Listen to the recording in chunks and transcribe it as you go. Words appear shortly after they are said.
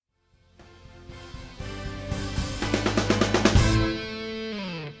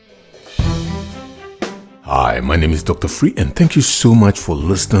Hi, my name is Dr. Free, and thank you so much for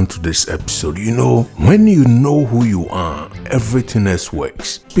listening to this episode. When you know who you are, everything else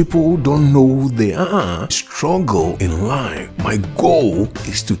works. People who don't know who they are struggle in life. My goal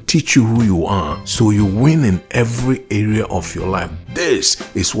is to teach you who you are so you win in every area of your life. This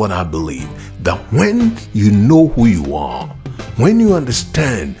is what I believe, that when you know who you are, when you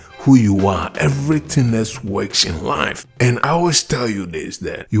understand who you are, everything else works in life. And I always tell you this,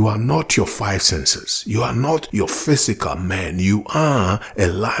 that you are not your five senses. You are not your physical man. You are a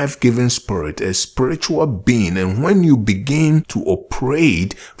life-giving spirit, a spiritual being. And when you begin to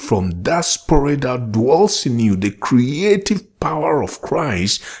operate from that spirit that dwells in you, the creative power of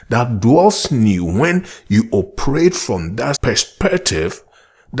Christ that dwells in you, when you operate from that perspective,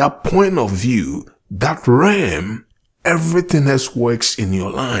 that point of view, that realm, everything else works in your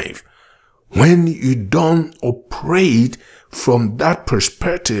life. When you don't operate from that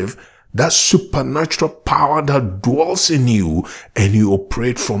perspective, that supernatural power that dwells in you, and you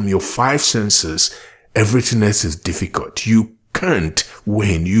operate from your five senses, everything else is difficult. You can't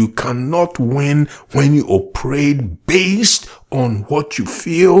win. You cannot win when you operate based on what you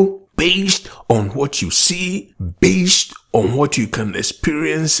feel, based on what you see, based on what you can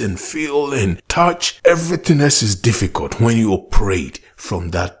experience and feel and touch. Everything else is difficult when you operate from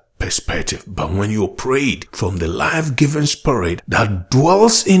that perspective. But when you operate from the life-giving spirit that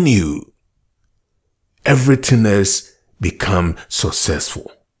dwells in you, everything else becomes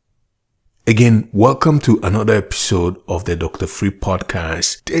successful. Again, welcome to another episode of the Dr. Free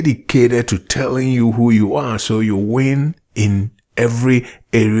podcast, dedicated to telling you who you are so you win in every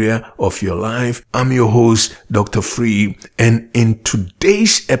area of your life. I'm your host, Dr. Free, and in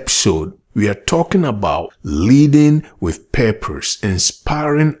today's episode, we are talking about leading with purpose,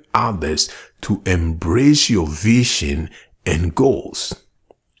 inspiring others to embrace your vision and goals.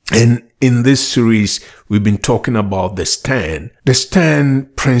 And in this series, we've been talking about the stand. The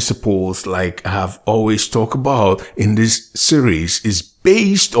stand principles, like I have always talked about in this series, is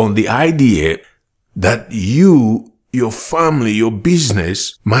based on the idea that you, your family, your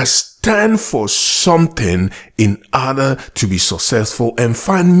business must stand for something in order to be successful and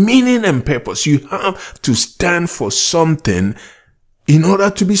find meaning and purpose. You have to stand for something in order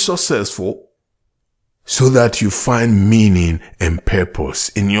to be successful so that you find meaning and purpose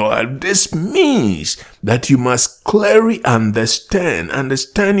in your life. This means that you must clearly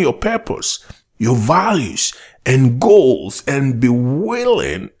understand your purpose, your values and goals, and be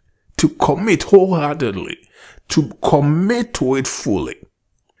willing to commit wholeheartedly, to commit to it fully.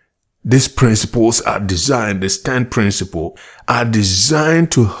 These principles are designed, the stand principle, are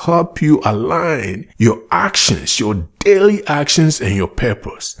designed to help you align your actions, your daily actions, and your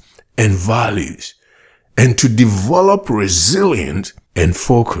purpose and values, and to develop resilience and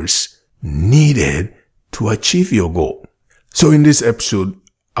focus needed to achieve your goal. So in this episode,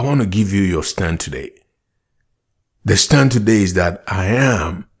 I want to give you your stand today. The stand today is that I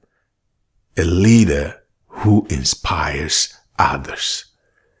am a leader who inspires others.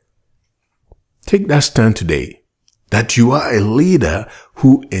 Take that stand today, that you are a leader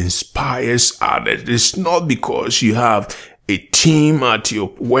who inspires others. It's not because you have a team at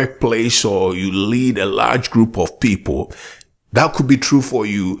your workplace or you lead a large group of people. That could be true for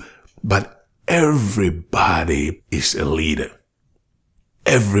you, but everybody is a leader.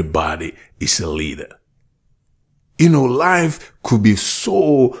 Everybody is a leader. Life could be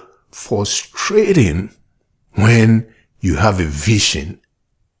so frustrating when you have a vision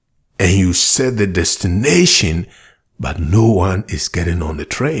and you set the destination, but no one is getting on the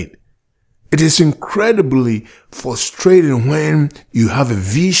train. It is incredibly frustrating when you have a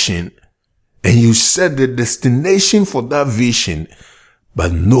vision and you set the destination for that vision,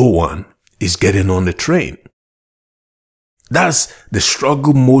 but no one is getting on the train. That's the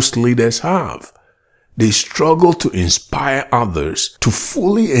struggle most leaders have. They struggle to inspire others to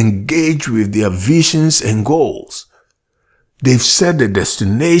fully engage with their visions and goals. They've set the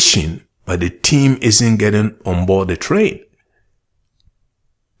destination, but the team isn't getting on board the train.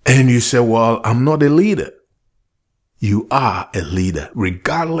 And you say, well, I'm not a leader. You are a leader.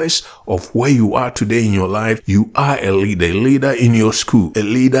 Regardless of where you are today in your life, you are a leader in your school, a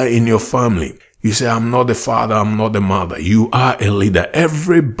leader in your family. You say, I'm not the father, I'm not the mother. You are a leader.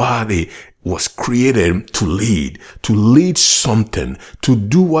 Everybody was created to lead something, to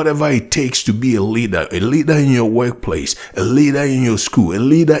do whatever it takes to be a leader in your workplace, a leader in your school, a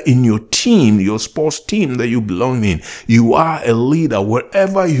leader in your team, your sports team that you belong in. You are a leader.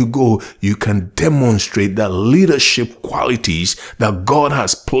 Wherever you go, you can demonstrate the leadership qualities that God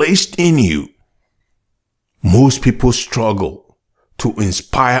has placed in you. Most people struggle to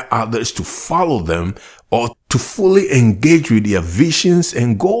inspire others to follow them or to fully engage with their visions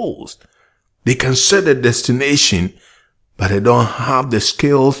and goals. They can set a destination, but they don't have the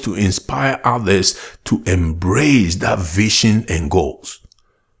skills to inspire others to embrace that vision and goals.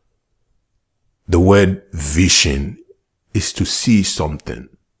 The word vision is to see something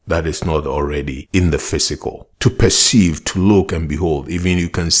that is not already in the physical. To perceive, to look and behold. Even you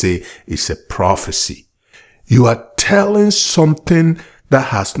can say it's a prophecy. You are telling something that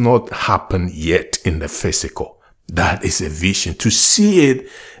has not happened yet in the physical. That is a vision. To see it,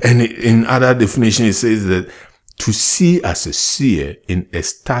 and in other definition it says that to see as a seer in a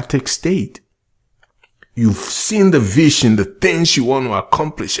static state. You've seen the vision, the things you want to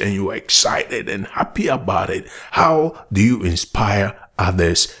accomplish, and you are excited and happy about it. How do you inspire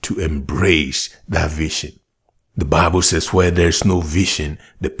others to embrace that vision? The Bible says where there's no vision,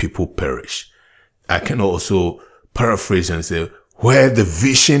 the people perish. I can also paraphrase and say, where the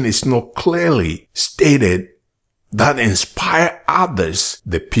vision is not clearly stated that inspire others,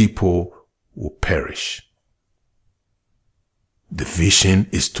 the people will perish. The vision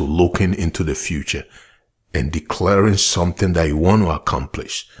is to looking into the future and declaring something that you want to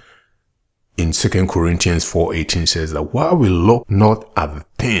accomplish. In 2 Corinthians 4:18 says that while we look not at the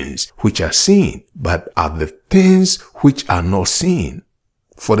things which are seen, but at the things which are not seen.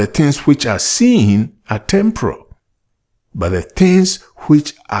 For the things which are seen are temporal, but the things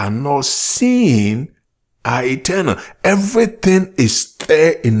which are not seen are eternal. Everything is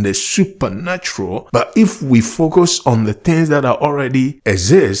there in the supernatural, but if we focus on the things that are already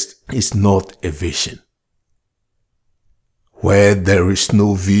exist, it's not a vision. Where there is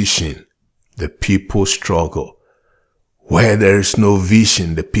no vision, the people struggle. Where there is no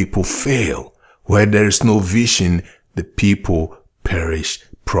vision, the people fail. Where there is no vision, the people perish.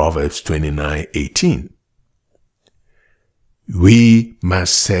 Proverbs 29:18. We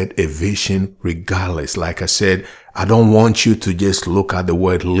must set a vision regardless. Like I said, I don't want you to just look at the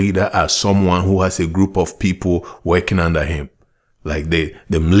word leader as someone who has a group of people working under him. Like the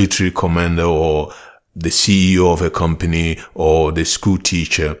military commander or the CEO of a company or the school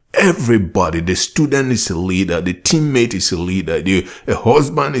teacher. Everybody, the student is a leader, the teammate is a leader, a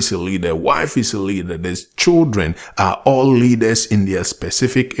husband is a leader, a wife is a leader, the children are all leaders in their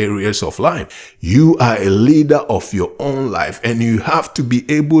specific areas of life. You are a leader of your own life, and you have to be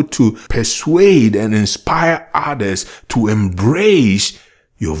able to persuade and inspire others to embrace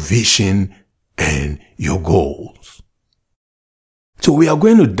your vision and your goals. So we are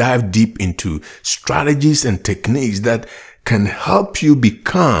going to dive deep into strategies and techniques that can help you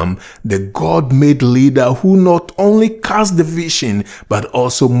become the God-made leader who not only casts the vision, but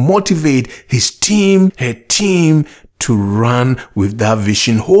also motivate his team, her team to run with that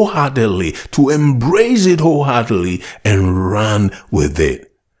vision wholeheartedly, to embrace it wholeheartedly and run with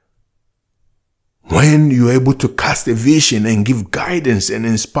it. When you're able to cast a vision and give guidance and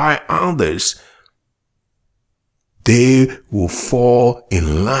inspire others, they will fall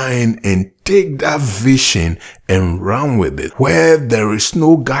in line and take that vision and run with it. Where there is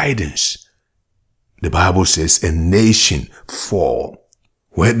no guidance, the Bible says a nation fall.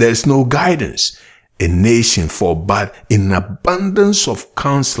 Where there's no guidance, a nation fall. But in abundance of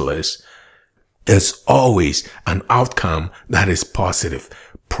counselors, there's always an outcome that is positive.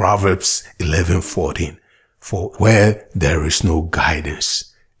 Proverbs 11:14. For where there is no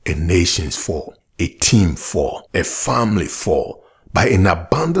guidance, a nation fall. A team fall, a family fall. But in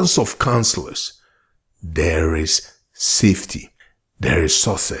abundance of counselors, there is safety, there is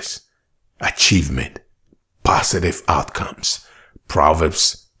success, achievement, positive outcomes.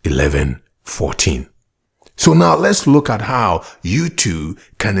 Proverbs 11:14. So now let's look at how you too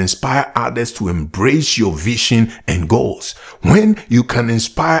can inspire others to embrace your vision and goals. When you can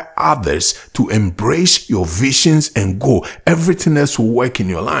inspire others to embrace your visions and goals, everything else will work in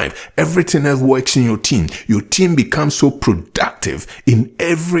your life. Everything else works in your team. Your team becomes so productive in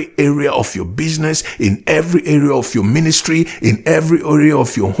every area of your business, in every area of your ministry, in every area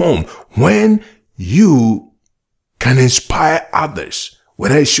of your home. When you can inspire others,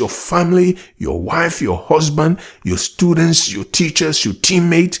 whether it's your family, your wife, your husband, your students, your teachers, your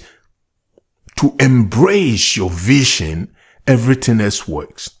teammates, to embrace your vision, everything else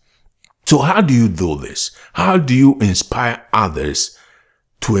works. So how do you do this? How do you inspire others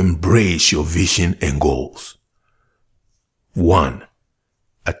to embrace your vision and goals? 1.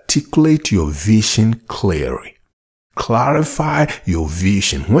 Articulate your vision clearly. Clarify your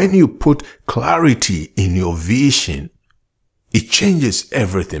vision. When you put clarity in your vision, it changes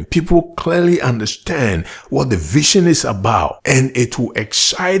everything. People clearly understand what the vision is about, and it will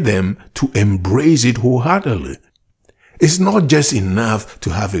excite them to embrace it wholeheartedly. it's not just enough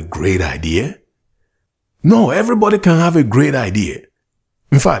to have a great idea. No, everybody can have a great idea.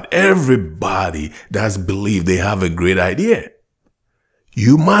 In fact, everybody does believe they have a great idea.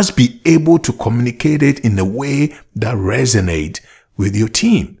 You must be able to communicate it in a way that resonates with your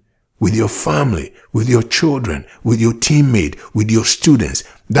team, with your family, with your children, with your teammate, with your students.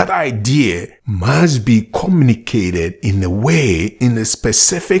 That idea must be communicated in a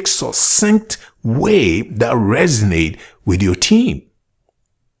specific, succinct way that resonates with your team.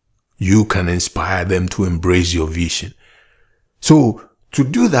 You can inspire them to embrace your vision. So to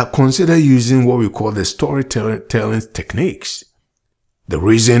do that, consider using what we call the storytelling techniques. The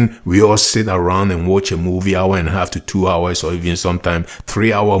reason we all sit around and watch a movie 1.5 to 2 hours or even sometimes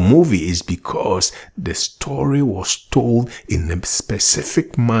 3-hour movie is because the story was told in a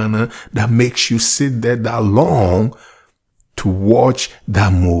specific manner that makes you sit there that long to watch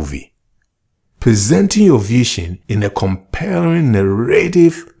that movie. Presenting your vision in a compelling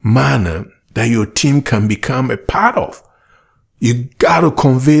narrative manner that your team can become a part of. You got to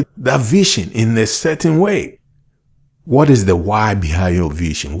convey that vision in a certain way. What is the why behind your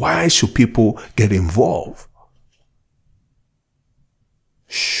vision? Why should people get involved?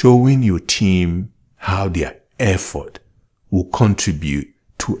 Showing your team how their effort will contribute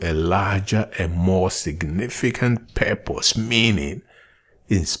to a larger and more significant purpose, meaning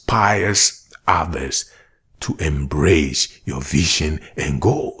inspires others to embrace your vision and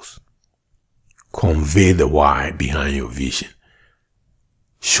goals. Convey the why behind your vision.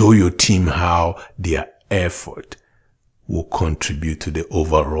 Show your team how their effort will contribute to the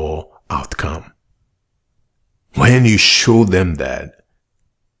overall outcome. When you show them that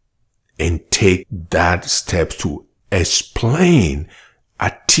and take that step to explain,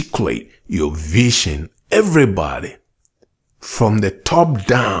 articulate your vision, everybody from the top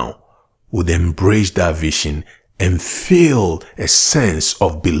down would embrace that vision and feel a sense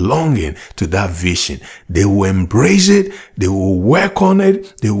of belonging to that vision. They will embrace it, they will work on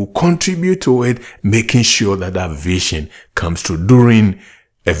it, they will contribute to it, making sure that that vision comes true. During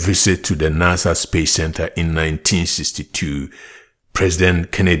a visit to the NASA Space Center in 1962,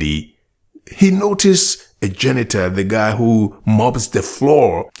 President Kennedy, he noticed a janitor, the guy who mops the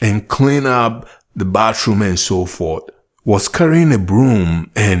floor and clean up the bathroom and so forth, was carrying a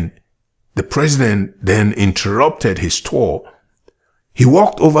broom, and the president then interrupted his tour. He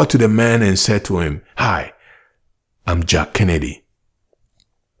walked over to the man and said to him, "Hi, I'm Jack Kennedy.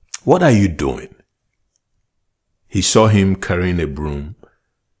 What are you doing?" He saw him carrying a broom.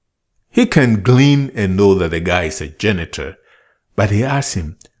 He can glean and know that the guy is a janitor, but he asked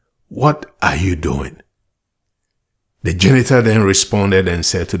him, "What are you doing?" The janitor then responded and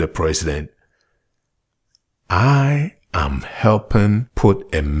said to the president, "I am helping put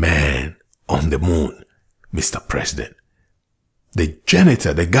a man on the moon, Mr. President." The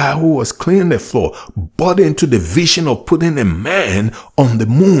janitor, the guy who was cleaning the floor, bought into the vision of putting a man on the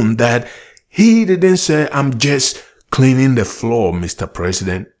moon, that he didn't say, "I'm just cleaning the floor, Mr.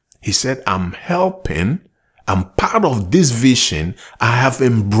 President." He said, "I'm helping. I'm part of this vision. I have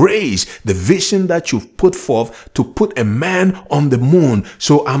embraced the vision that you've put forth to put a man on the moon.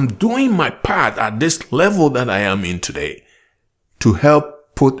 So I'm doing my part at this level that I am in today to help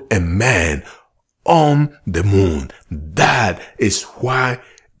put a man on the moon." That is why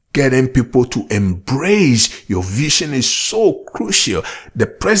getting people to embrace your vision is so crucial. The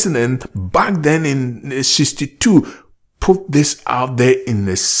president back then in 62 put this out there in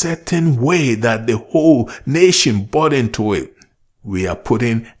a certain way that the whole nation bought into it. We are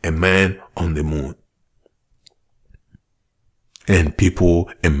putting a man on the moon. And people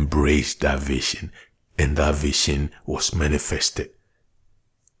embraced that vision, and that vision was manifested,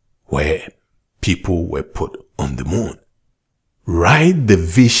 where people were put on the moon. Write the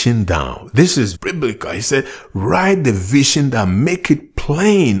vision down. This is biblical. He said, write the vision down, make it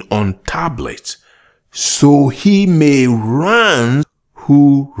plain on tablets, so he may run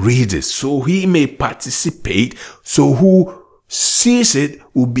who reads it, so he may participate, so who sees it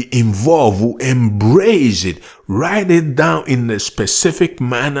will be involved, will embrace it. Write it down in a specific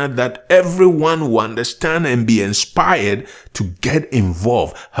manner that everyone will understand and be inspired to get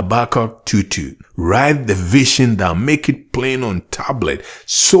involved. Habakkuk 2:2. Write the vision down, make it plain on tablet,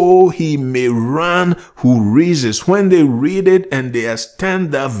 so he may run who reads it. When they read it and they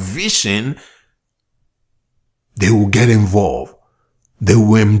understand that vision, they will get involved. They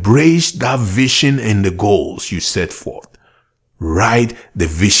will embrace that vision and the goals you set forth. Write the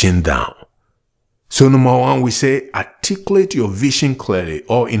vision down. So number one, we say articulate your vision clearly,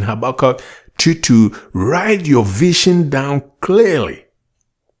 or in Habakkuk 2:2, write your vision down clearly.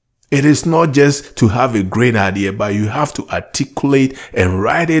 It is not just to have a great idea, but you have to articulate and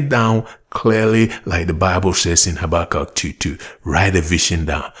write it down clearly, like the Bible says in Habakkuk 2:2. Write a vision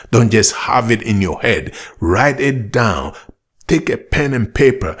down. Don't just have it in your head. Write it down. Take a pen and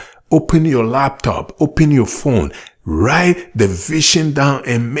paper. Open your laptop. Open your phone. Write the vision down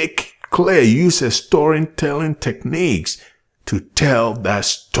and make it clear. Use a storytelling techniques to tell that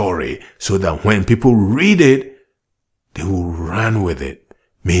story so that when people read it, they will run with it.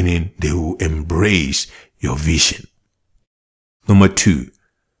 Meaning they will embrace your vision. Number 2,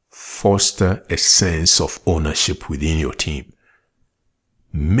 foster a sense of ownership within your team.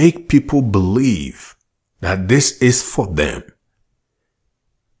 Make people believe that this is for them.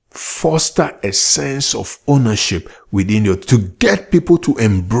 Foster a sense of ownership within your, to get people to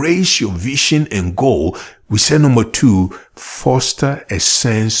embrace your vision and goal. We say number 2, foster a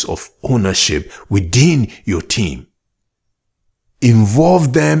sense of ownership within your team.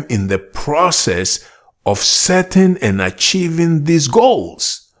 Involve them in the process of setting and achieving these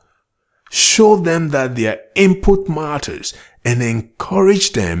goals. Show them that their input matters and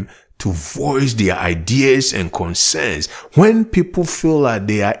encourage them to voice their ideas and concerns. When people feel like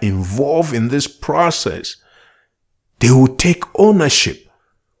they are involved in this process, they will take ownership.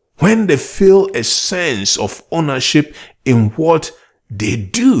 When they feel a sense of ownership in what they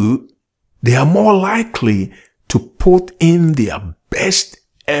do, they are more likely to put in their best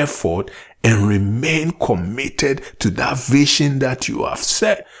effort and remain committed to that vision that you have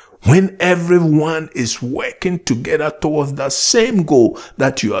set. When everyone is working together towards that same goal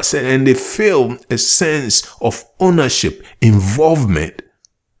that you have set, and they feel a sense of ownership, involvement,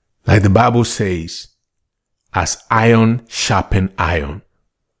 like the Bible says, as iron sharpen iron,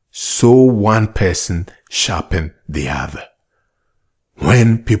 so one person sharpen the other.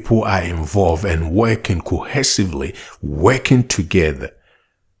 When people are involved and working cohesively, working together,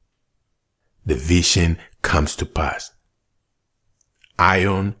 the vision comes to pass.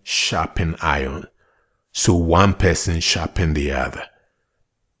 Iron sharpen iron, so one person sharpen the other.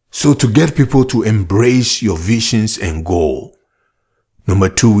 So to get people to embrace your visions and goal, number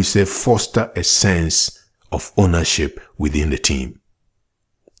 2, we say foster a sense of ownership within the team.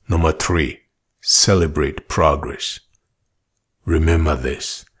 Number 3, celebrate progress. Remember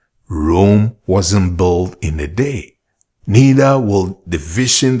this, Rome wasn't built in a day. Neither will the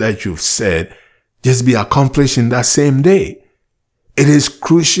vision that you've set just be accomplished in that same day. It is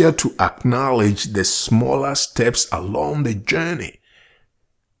crucial to acknowledge the smaller steps along the journey.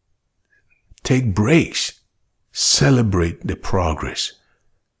 Take breaks. Celebrate the progress.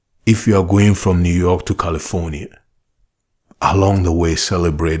 If you are going from New York to California, along the way,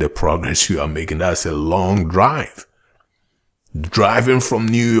 celebrate the progress you are making. That's a long drive. Driving from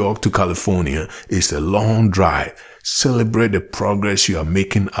New York to California is a long drive. Celebrate the progress you are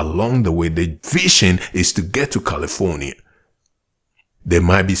making along the way. The vision is to get to California. There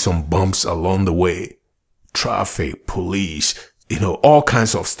might be some bumps along the way. Traffic, police, all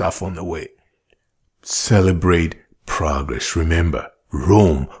kinds of stuff on the way. Celebrate progress. Remember,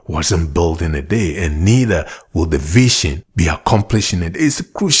 Rome wasn't built in a day, and neither will the vision be accomplished in a day. It's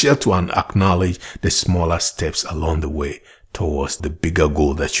crucial to acknowledge the smaller steps along the way towards the bigger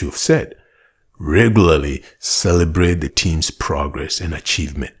goal that you've set. Regularly celebrate the team's progress and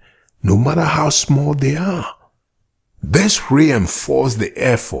achievement, no matter how small they are. This reinforces the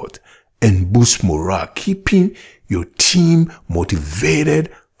effort and boosts morale, keeping your team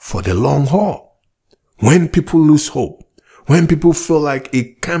motivated for the long haul. When people lose hope, when people feel like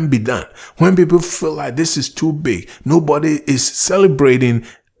it can't be done, when people feel like this is too big, nobody is celebrating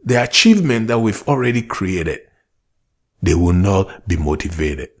the achievement that we've already created, they will not be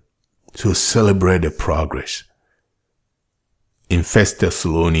motivated. So celebrate the progress. In 1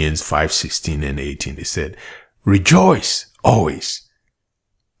 Thessalonians 5:16 and 18, it said, rejoice always.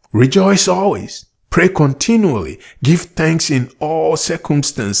 Rejoice always. Pray continually. Give thanks in all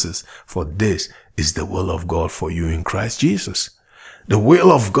circumstances, for this is the will of God for you in Christ Jesus. The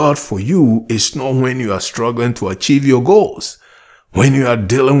will of God for you is not when you are struggling to achieve your goals, when you are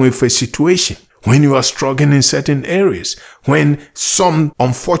dealing with a situation, when you are struggling in certain areas, when some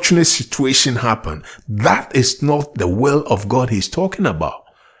unfortunate situation happen. That is not the will of God he's talking about.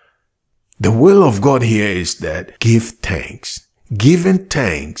 The will of God here is that give thanks. Giving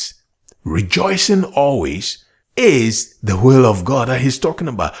thanks, rejoicing always, is the will of God that he's talking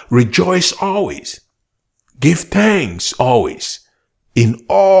about. Rejoice always. Give thanks always. In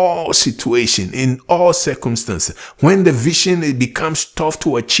all situations, in all circumstances. When the vision it becomes tough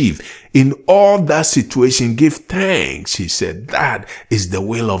to achieve, in all that situation, give thanks. He said that is the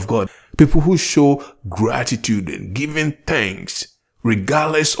will of God. People who show gratitude and giving thanks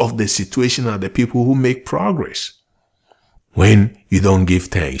regardless of the situation, are the people who make progress. When you don't give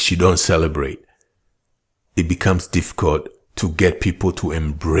thanks, you don't celebrate, it becomes difficult to get people to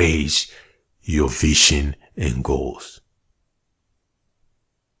embrace your vision and goals.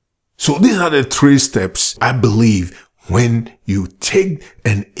 So these are the 3 steps I believe when you take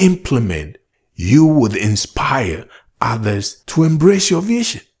and implement, you would inspire others to embrace your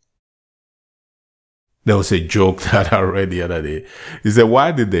vision. There was a joke that I read the other day. He said,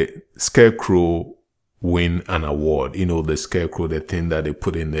 why did the scarecrow win an award? You know, the scarecrow, the thing that they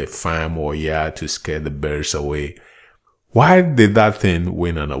put in the farm or yard to scare the birds away. Why did that thing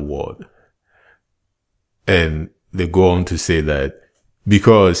win an award? And they go on to say that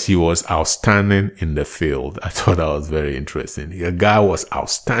because he was outstanding in the field. I thought that was very interesting. A guy was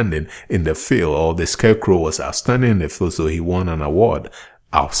outstanding in the field, or the scarecrow was outstanding in the field, so he won an award,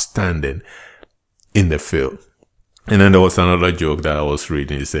 outstanding in the field. And then there was another joke that I was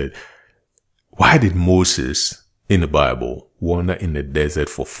reading. He said, why did Moses in the Bible wander in the desert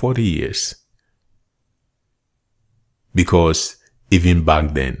for 40 years? Because even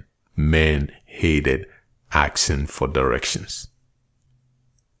back then, men hated asking for directions.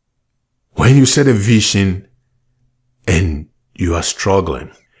 When you set a vision and you are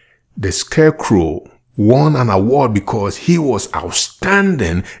struggling, the scarecrow won an award because he was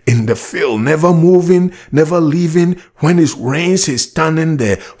outstanding in the field, never moving, never leaving. When it rains, he's standing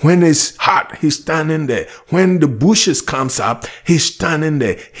there. When it's hot, he's standing there. When the bushes comes up, he's standing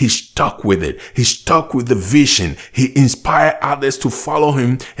there. He's stuck with it. He's stuck with the vision. He inspired others to follow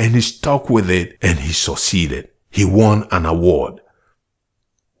him, and he stuck with it, and he succeeded. He won an award.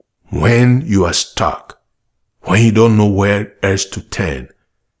 When you are stuck, when you don't know where else to turn,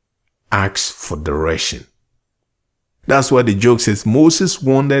 ask for direction. That's why the joke says Moses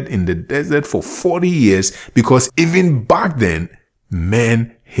wandered in the desert for 40 years because even back then,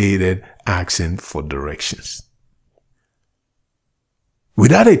 men hated asking for directions.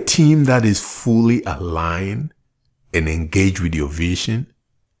 Without a team that is fully aligned and engaged with your vision,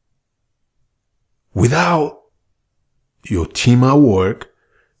 without your team at work,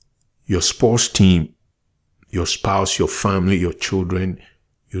 your sports team, your spouse, your family, your children,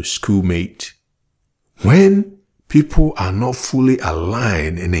 your schoolmate, when people are not fully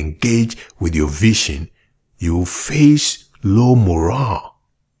aligned and engaged with your vision, you will face low morale,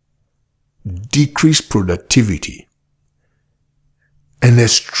 decreased productivity, and a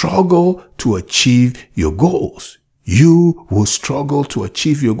struggle to achieve your goals. You will struggle to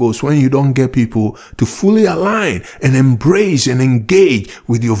achieve your goals when you don't get people to fully align and embrace and engage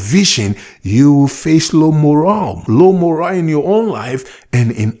with your vision. You will face low morale in your own life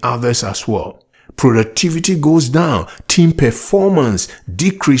and in others as well. Productivity goes down. Team performance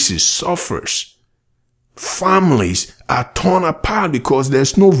decreases, suffers. Families are torn apart because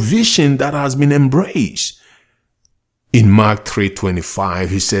there's no vision that has been embraced. In Mark 3:25,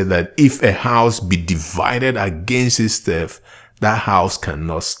 he said that if a house be divided against itself, that house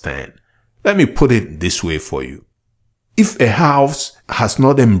cannot stand. Let me put it this way for you. If a house has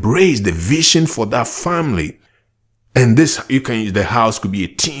not embraced the vision for that family, and this, you can use the house could be a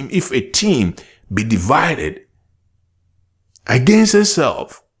team. If a team be divided against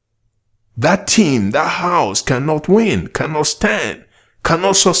itself, that team, that house cannot win, cannot stand,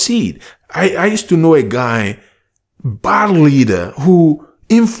 cannot succeed. I used to know a guy, bad leader, who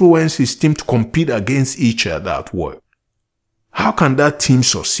influenced his team to compete against each other at work. How can that team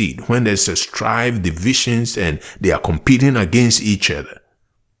succeed when there's a strife, divisions, and they are competing against each other?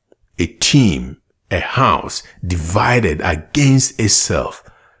 A team, a house divided against itself,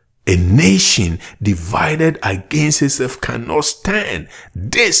 a nation divided against itself cannot stand.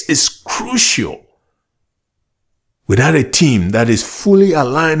 This is crucial. Without a team that is fully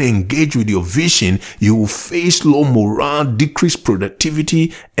aligned and engaged with your vision, you will face low morale, decreased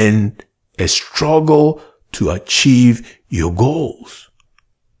productivity, and a struggle to achieve your goals.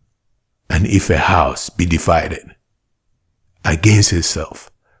 And if a house be divided against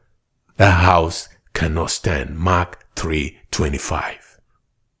itself, that house cannot stand. Mark 3:25.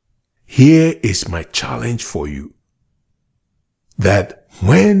 Here is my challenge for you, that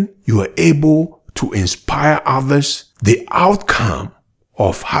when you are able to inspire others, the outcome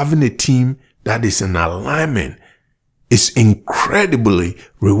of having a team that is in alignment is incredibly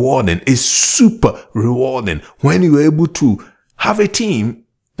rewarding. It's super rewarding. When you're able to have a team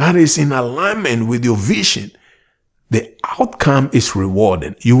that is in alignment with your vision, the outcome is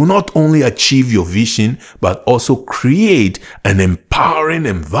rewarding. You will not only achieve your vision, but also create an empowering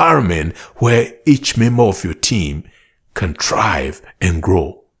environment where each member of your team can thrive and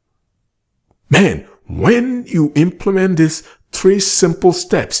grow. Man, when you implement these 3 simple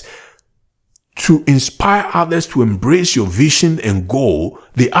steps to inspire others to embrace your vision and goal.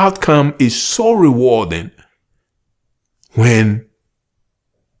 The outcome is so rewarding when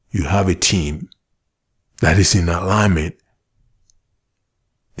you have a team that is in alignment.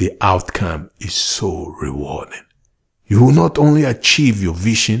 The outcome is so rewarding. You will not only achieve your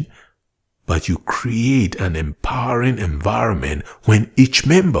vision, but you create an empowering environment when each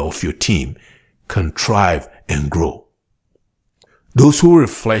member of your team can thrive and grow. Those who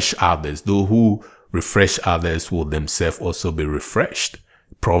refresh others will themselves also be refreshed.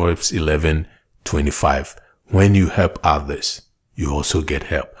 Proverbs 11:25. When you help others, you also get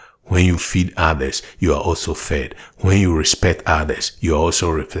help. When you feed others, you are also fed. When you respect others, you are also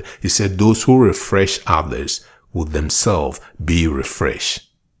respected. He said, those who refresh others will themselves be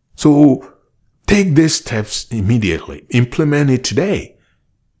refreshed. So take these steps immediately. Implement it today.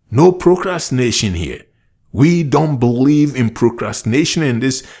 No procrastination here. We don't believe in procrastination in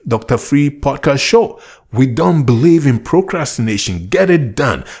this Dr. Free podcast show. We don't believe in procrastination. Get it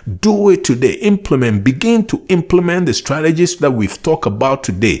done. Do it today. Begin to implement the strategies that we've talked about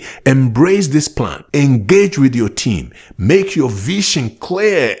today. Embrace this plan. Engage with your team. Make your vision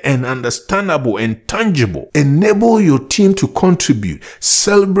clear and understandable and tangible. Enable your team to contribute.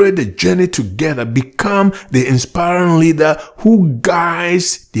 Celebrate the journey together. Become the inspiring leader who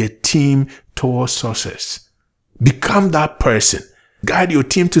guides their team towards success. Become that person. Guide your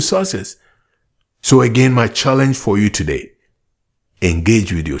team to success. So again, my challenge for you today,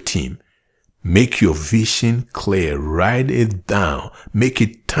 engage with your team. Make your vision clear. Write it down. Make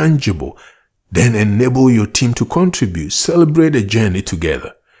it tangible. Then enable your team to contribute. Celebrate the journey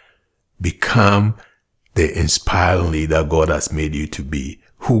together. Become the inspiring leader God has made you to be,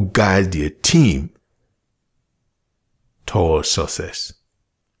 who guides your team towards success.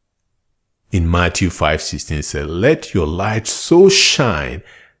 In Matthew 5:16 it says, let your light so shine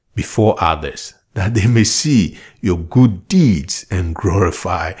before others that they may see your good deeds and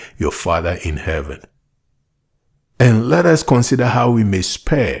glorify your Father in heaven. And let us consider how we may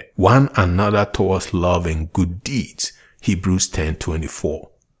spur one another towards love and good deeds. Hebrews 10:24.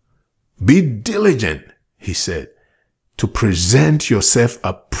 Be diligent, he said, to present yourself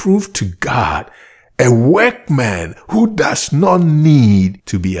approved to God, a workman who does not need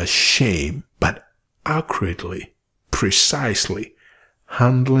to be ashamed, but accurately, precisely,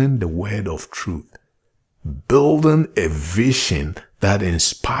 handling the word of truth, building a vision that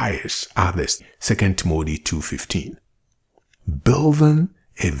inspires others. 2 Timothy 2:15. Building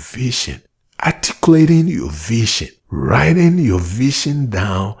a vision, articulating your vision, writing your vision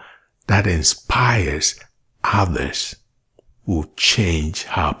down that inspires others will change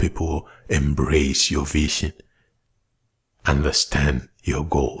how people embrace your vision, understand your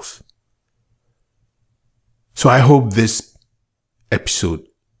goals. So I hope this episode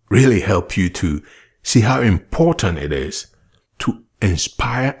really helped you to see how important it is to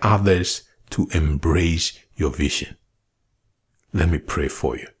inspire others to embrace your vision. Let me pray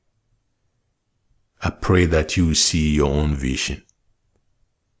for you. I pray that you see your own vision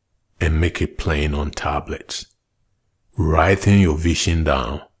and make it plain on tablets, writing your vision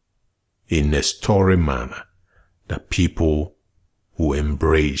down in a story manner that people will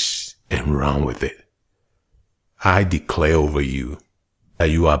embrace and run with it. I declare over you that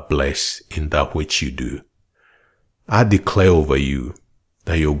you are blessed in that which you do. I declare over you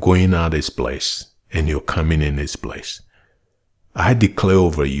that your going out is blessed and your coming in is blessed. I declare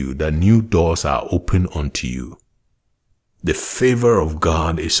over you that new doors are open unto you. The favor of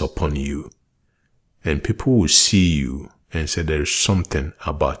God is upon you, and people will see you and say there is something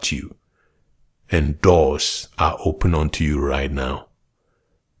about you, and doors are open unto you right now.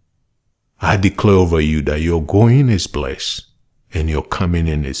 I declare over you that your going is blessed and your coming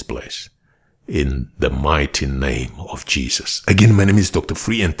in is blessed. In the mighty name of Jesus. Again, my name is Dr.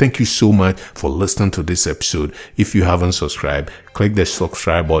 Free, and thank you so much for listening to this episode. If you haven't subscribed, click the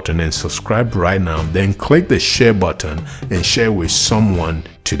subscribe button and subscribe right now. Then click the share button and share with someone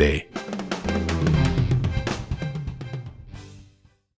today.